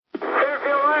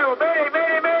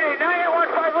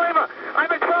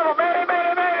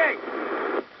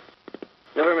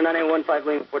9815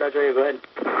 Lane, Fort Dodge Radio, go ahead.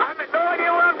 I have no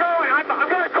idea where I'm going. I'm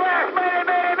going to crash. Mayday,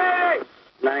 mayday, mayday.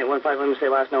 9815 Lane, say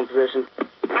last known position.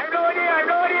 I have no idea.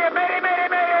 Mayday, mayday,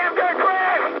 mayday. I'm going to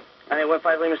crash.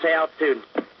 9815 Lane, say altitude.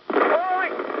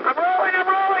 Rolling. I'm rolling.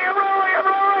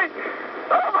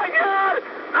 Oh, my God.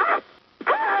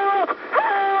 Help.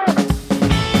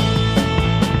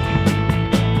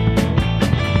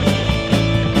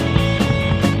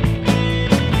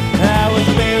 I was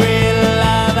buried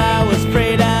alive, I was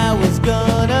afraid I was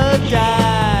gonna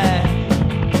die.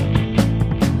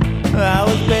 I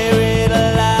was buried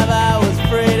alive, I was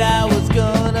afraid I was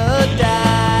gonna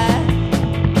die.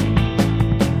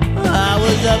 I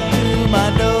was up to my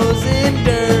nose in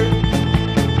dirt,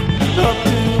 up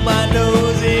to my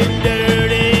nose in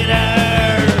dirt and earth.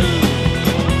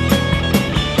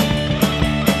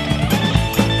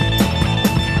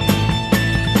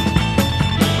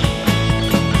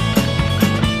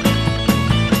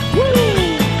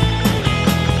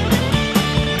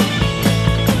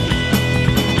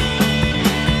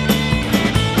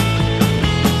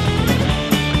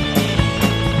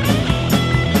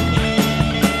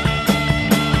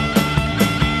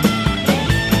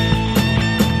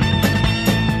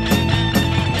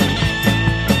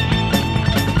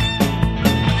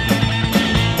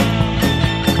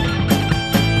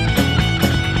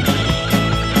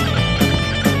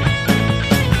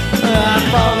 I'm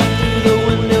falling through the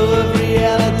window of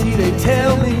reality, they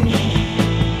tell me.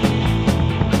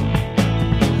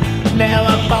 Now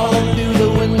I'm falling through the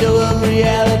window of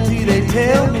reality, they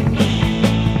tell me.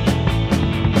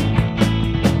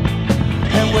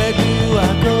 And where do I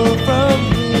go from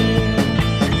here?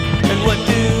 And what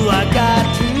do I got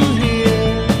to hear?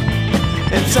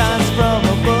 And signs from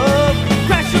above,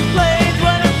 crashing planes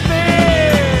running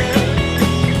fear.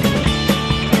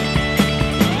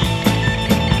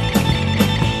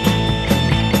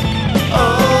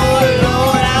 Oh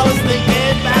Lord, I was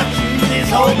thinking about you this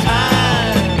whole time.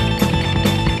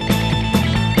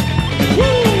 Woo!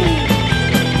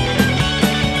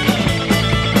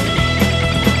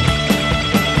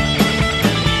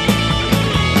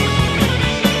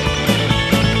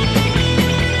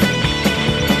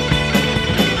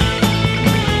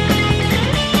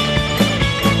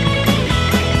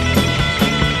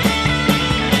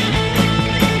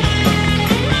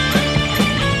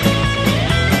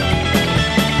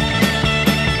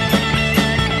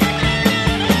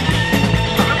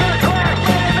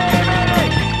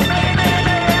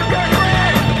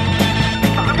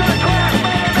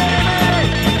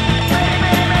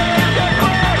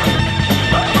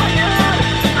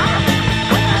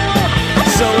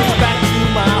 So it's back to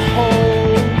my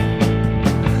home.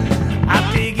 I'm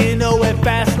digging away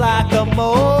fast like a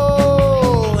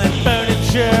mole. And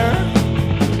furniture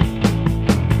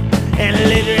and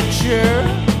literature,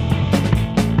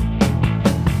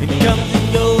 it comes and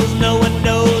goes, no one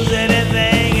knows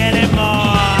anything anymore.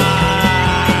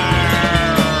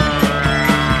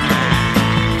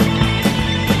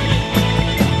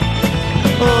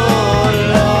 Oh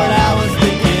Lord, I was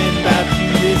thinking about you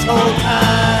this whole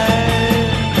time.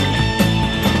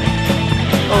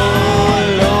 Oh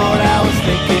Lord, I was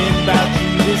thinking about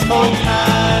you this whole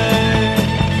time.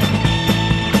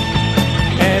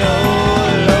 And oh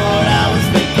Lord, I was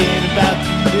thinking about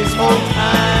you this whole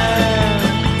time.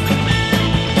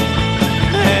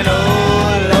 And oh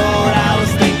Lord, I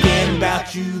was thinking about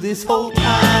you this whole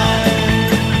time.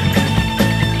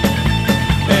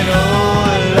 And oh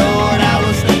Lord, I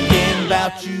was thinking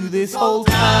about you this whole time.